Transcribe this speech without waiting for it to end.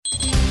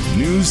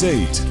News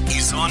 8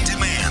 is on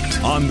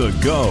demand, on the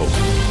go.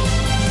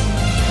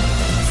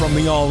 From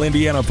the All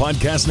Indiana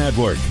Podcast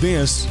Network,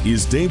 this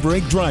is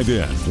Daybreak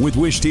Drive-In with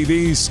Wish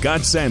TV's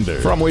Scott Sander.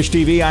 From Wish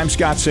TV, I'm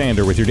Scott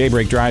Sander with your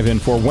Daybreak Drive-In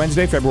for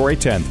Wednesday, February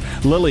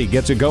 10th. Lilly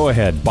gets a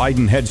go-ahead.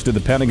 Biden heads to the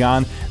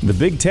Pentagon. The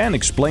Big Ten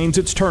explains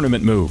its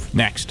tournament move.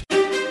 Next.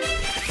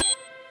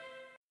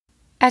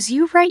 As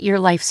you write your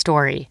life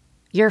story,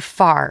 you're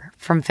far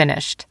from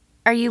finished.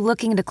 Are you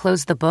looking to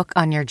close the book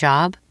on your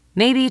job?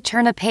 Maybe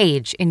turn a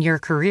page in your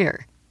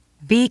career?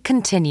 Be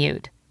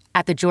continued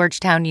at the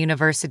Georgetown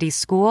University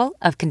School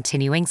of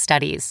Continuing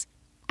Studies.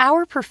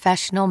 Our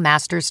professional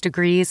master's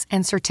degrees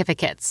and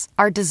certificates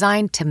are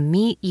designed to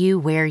meet you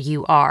where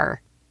you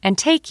are and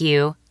take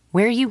you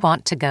where you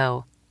want to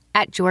go.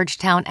 At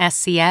Georgetown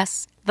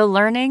SCS, the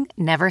learning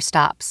never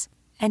stops,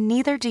 and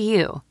neither do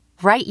you.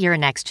 Write your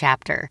next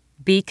chapter.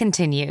 Be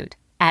continued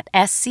at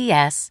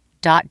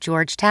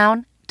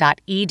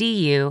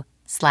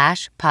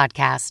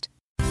scs.georgetown.edu/podcast.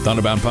 Thought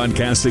about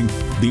podcasting?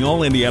 The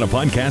All Indiana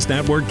Podcast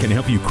Network can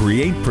help you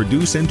create,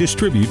 produce, and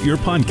distribute your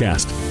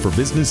podcast for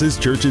businesses,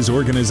 churches,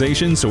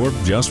 organizations, or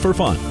just for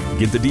fun.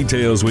 Get the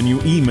details when you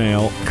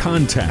email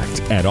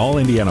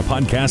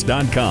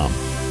contact@allindianapodcast.com.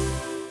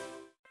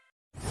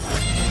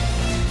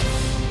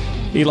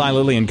 Eli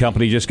Lilly and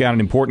Company just got an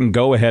important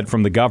go-ahead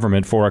from the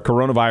government for a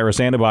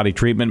coronavirus antibody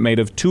treatment made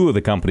of two of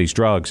the company's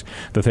drugs.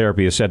 The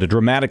therapy is said to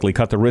dramatically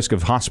cut the risk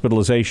of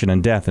hospitalization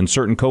and death in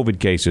certain COVID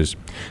cases.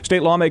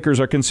 State lawmakers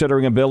are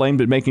considering a bill aimed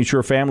at making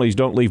sure families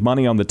don't leave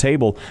money on the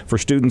table for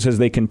students as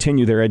they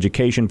continue their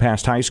education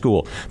past high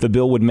school. The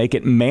bill would make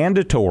it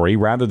mandatory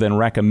rather than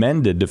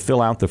recommended to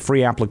fill out the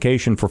free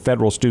application for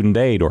federal student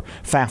aid, or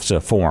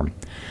FAFSA, form.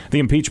 The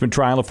impeachment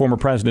trial of former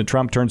President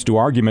Trump turns to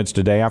arguments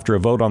today after a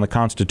vote on the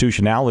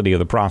constitutionality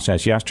of the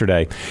process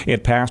yesterday.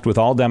 It passed with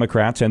all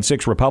Democrats and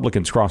 6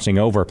 Republicans crossing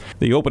over.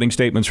 The opening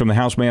statements from the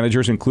House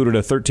managers included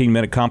a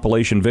 13-minute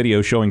compilation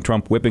video showing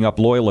Trump whipping up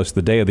loyalists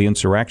the day of the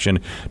insurrection.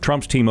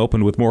 Trump's team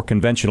opened with more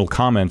conventional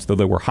comments, though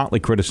they were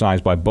hotly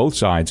criticized by both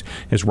sides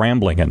as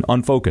rambling and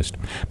unfocused.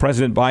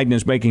 President Biden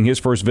is making his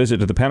first visit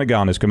to the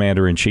Pentagon as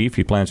commander-in-chief.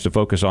 He plans to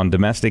focus on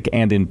domestic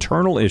and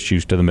internal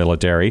issues to the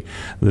military.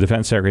 The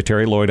Defense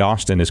Secretary, Lloyd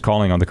Austin, is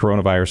calling on the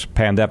coronavirus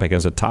pandemic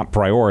as a top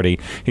priority.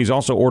 He's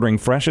also ordering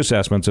fresh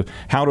assessments of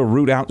how to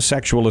root out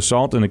sexual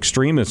assault and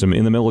extremism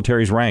in the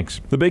military's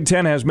ranks. The Big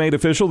Ten has made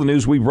official the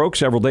news we broke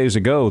several days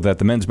ago that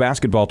the men's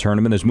basketball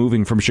tournament is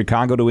moving from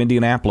Chicago to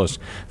Indianapolis.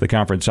 The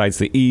conference cites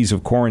the ease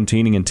of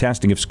quarantining and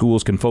testing if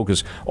schools can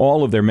focus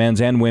all of their men's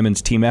and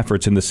women's team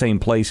efforts in the same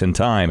place and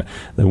time.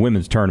 The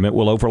women's tournament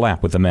will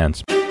overlap with the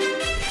men's.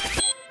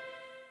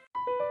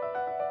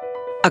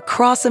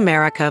 Across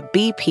America,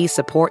 BP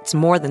supports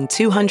more than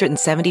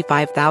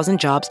 275,000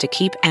 jobs to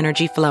keep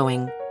energy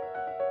flowing.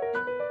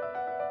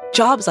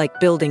 Jobs like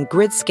building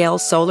grid-scale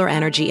solar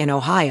energy in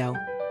Ohio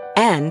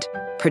and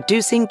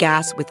producing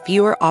gas with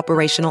fewer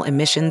operational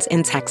emissions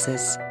in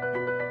Texas.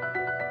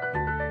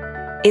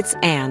 It's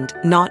and,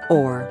 not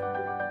or.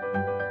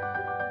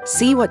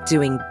 See what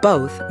doing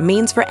both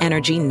means for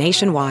energy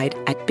nationwide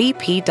at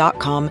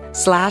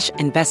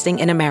bp.com/investing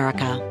in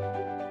America.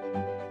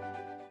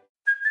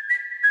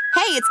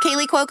 Hey, it's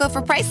Kaylee Cuoco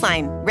for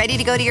Priceline. Ready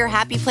to go to your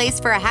happy place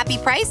for a happy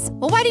price?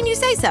 Well, why didn't you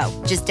say so?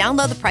 Just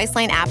download the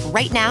Priceline app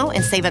right now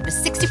and save up to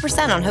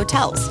 60% on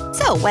hotels.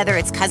 So whether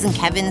it's Cousin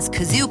Kevin's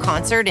Kazoo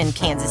Concert in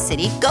Kansas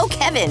City, go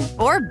Kevin,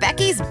 or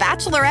Becky's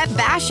Bachelorette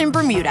Bash in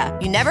Bermuda,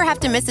 you never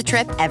have to miss a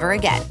trip ever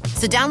again.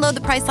 So download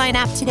the Priceline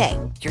app today.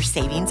 Your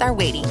savings are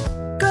waiting.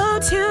 Go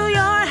to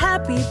your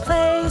happy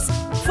place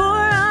for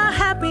a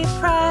happy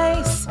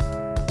price.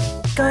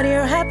 Go to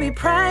your happy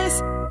price,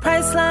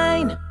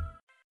 Priceline.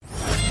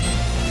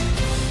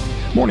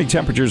 Morning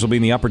temperatures will be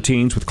in the upper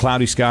teens with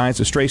cloudy skies,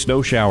 a stray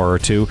snow shower or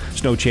two.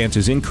 Snow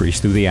chances increase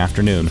through the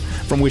afternoon.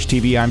 From Wish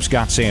TV, I'm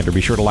Scott Sander. Be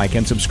sure to like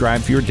and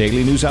subscribe for your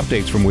daily news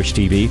updates from Wish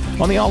TV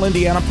on the All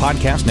Indiana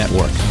Podcast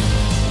Network.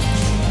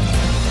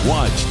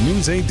 Watch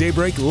News 8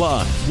 Daybreak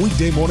live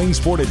weekday mornings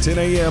 4 to 10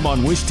 a.m.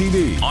 on Wish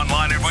TV.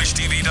 Online at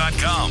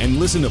wishtv.com. And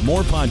listen to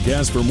more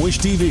podcasts from Wish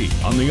TV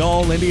on the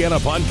All Indiana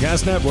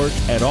Podcast Network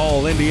at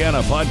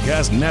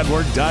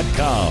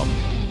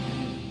allindianapodcastnetwork.com.